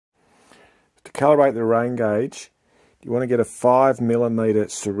calibrate the rain gauge, you want to get a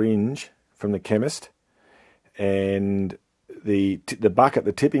 5mm syringe from the chemist, and the bucket,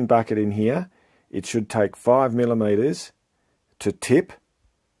 the tipping bucket in here, it should take 5mm to tip,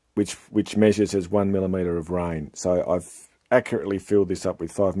 which measures as 1mm of rain. So I've accurately filled this up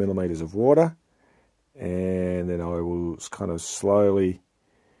with 5mm of water, and then I will kind of slowly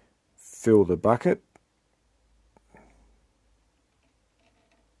fill the bucket.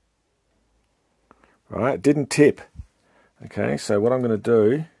 Right, it didn't tip. Okay, so what I'm going to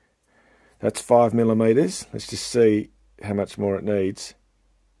do, that's 5mm. Let's just see how much more it needs.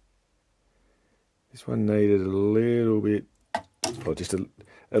 This one needed a little bit, or just a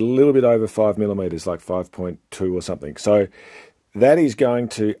little bit over 5mm, like 5.2 or something. So that is going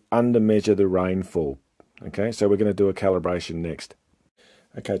to undermeasure the rainfall. Okay, so we're going to do a calibration next.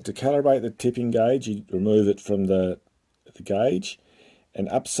 Okay, to calibrate the tipping gauge, you remove it from the gauge, and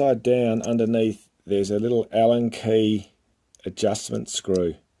upside down underneath there's a little Allen key adjustment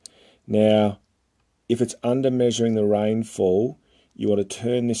screw. Now, if it's under measuring the rainfall, you want to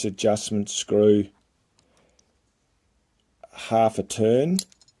turn this adjustment screw half a turn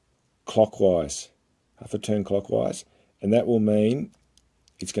clockwise, and that will mean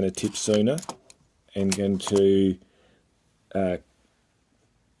it's going to tip sooner and it's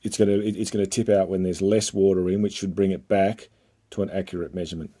going to tip out when there's less water in, which should bring it back to an accurate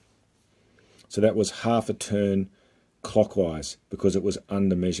measurement. So that was half a turn clockwise because it was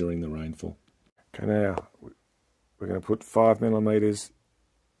under measuring the rainfall. Okay, now we're going to put 5mm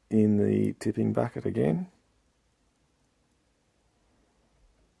in the tipping bucket again.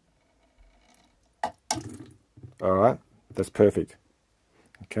 Alright, that's perfect.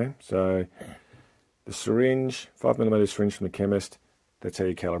 Okay, so the syringe, 5mm syringe from the chemist, that's how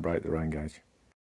you calibrate the rain gauge.